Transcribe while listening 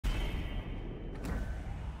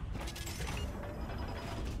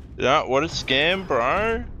Yeah, what a scam,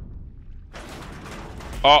 bro.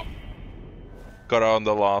 Oh, got on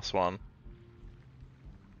the last one.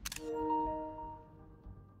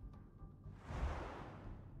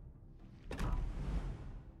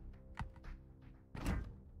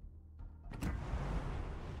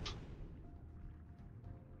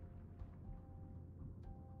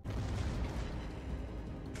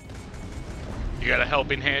 You got a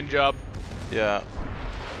helping hand job? Yeah.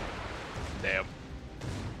 Damn.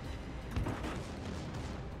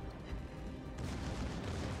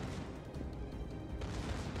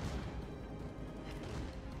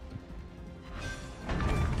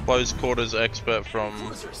 Close quarters expert from,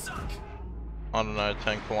 I don't know,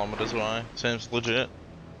 10 kilometers away. Seems legit.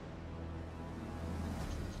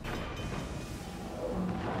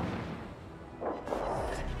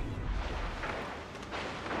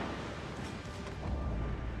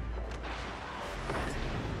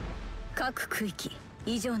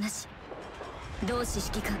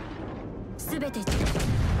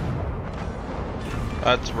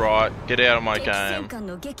 That's right. Get out of my game.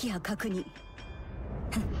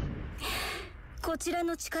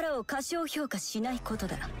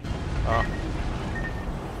 Ah.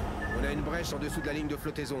 On a une brèche en dessous de la ligne de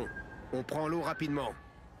flottaison. On prend l'eau rapidement.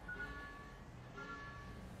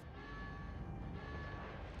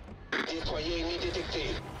 Destroyer ennemi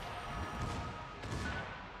détecté.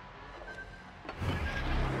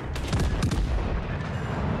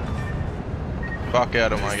 Fuck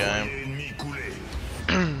out of my game.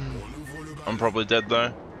 I'm probably dead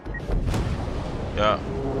though. Yeah.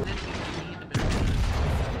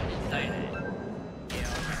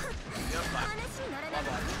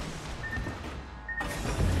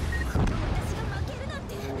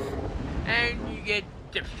 And you get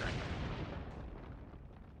dip strike.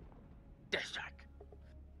 Dip strike.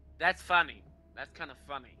 That's funny. That's kind of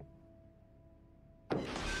funny.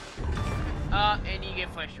 And you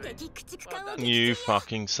get flash rate. Well done. You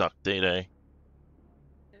fucking suck, DD.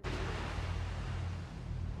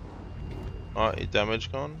 Alright, your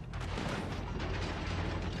damage gone?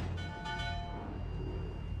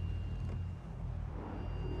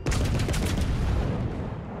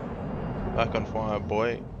 Back on fire,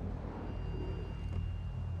 boy.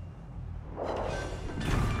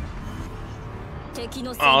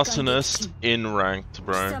 Arsonist in ranked,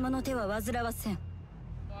 bro.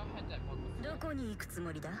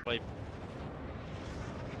 Wait.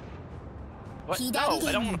 What? No,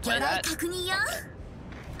 I don't want to play that.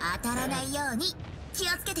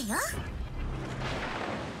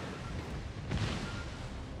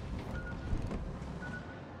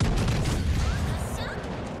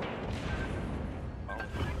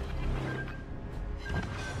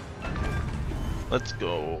 Let's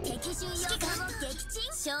go.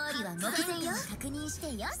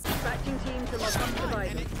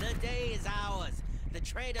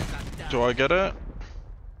 Do I get it?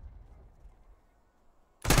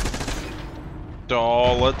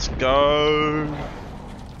 Oh, let's go.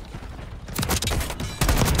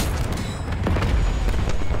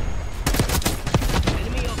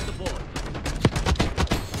 Enemy off the board.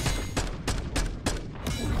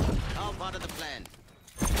 All part of the plan.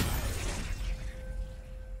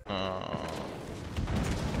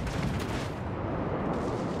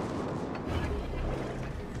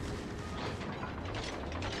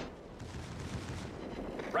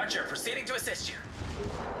 Roger, proceeding to assist you.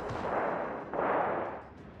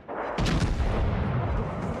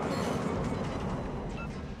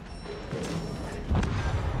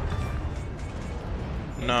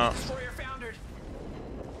 No. Destroyer foundered.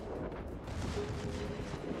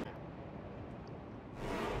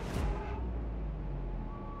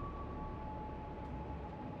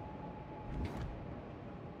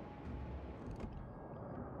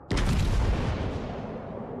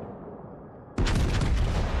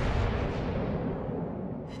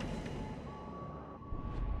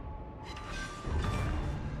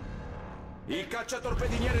 Il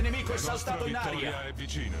cacciatorpediniere nemico è saltato in aria. È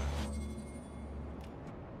vicina.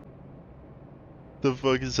 The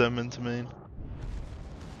fuck is that meant to mean?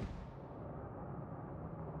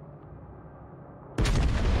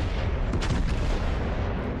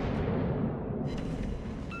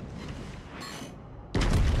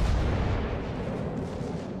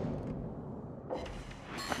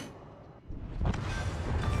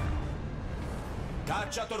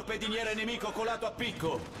 Cacciatorpediniere nemico colato a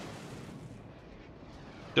picco.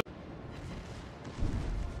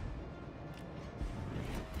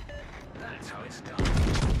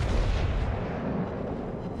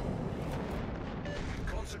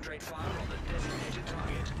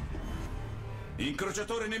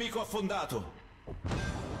 Incrociatore nemico affondato.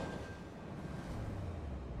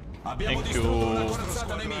 Abbiamo Thank distrutto una you.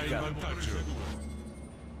 corazzata nemica.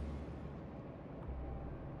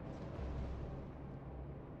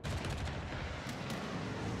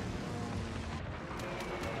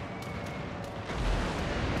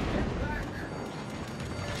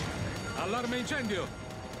 Allarme incendio!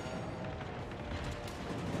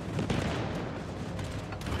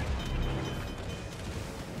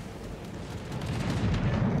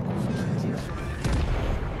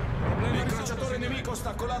 L'incrociatore nemico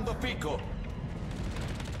sta colando a picco.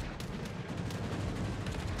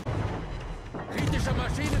 Kritische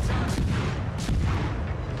Maschine Schaden!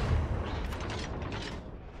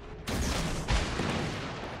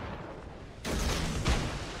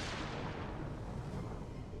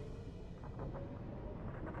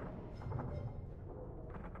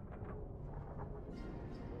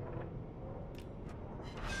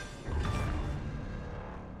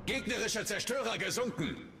 Gegnerischer Zerstörer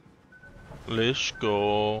gesunken. Let's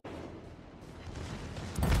go.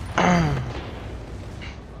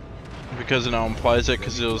 Because no one plays it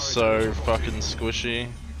because it was so fucking squishy.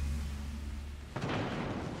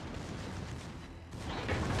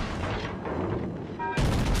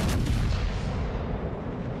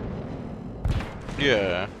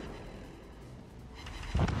 Yeah.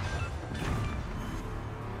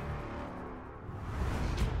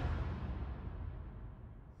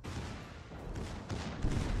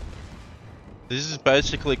 This is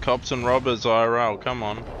basically cops and robbers IRL, come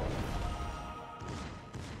on.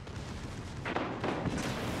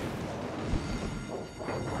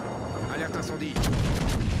 Alerte incendie.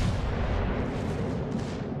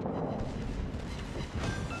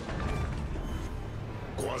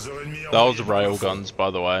 That was railguns, by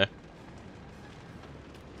the way.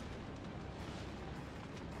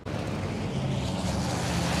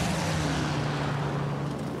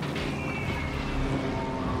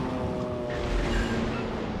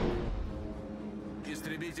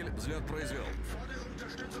 Истребитель взлет произвел.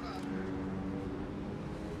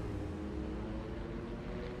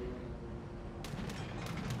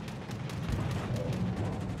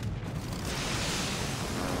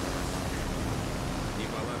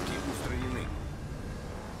 Неполадки устранены.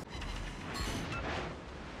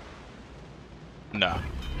 Nah.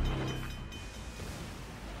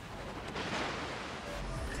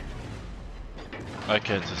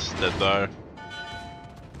 Okay, just dead though.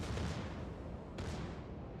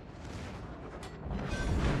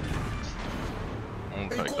 I'll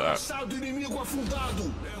take that. Encoraçado inimigo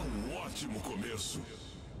afundado. Ótimo começo.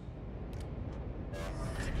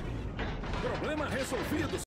 Problema resolvido.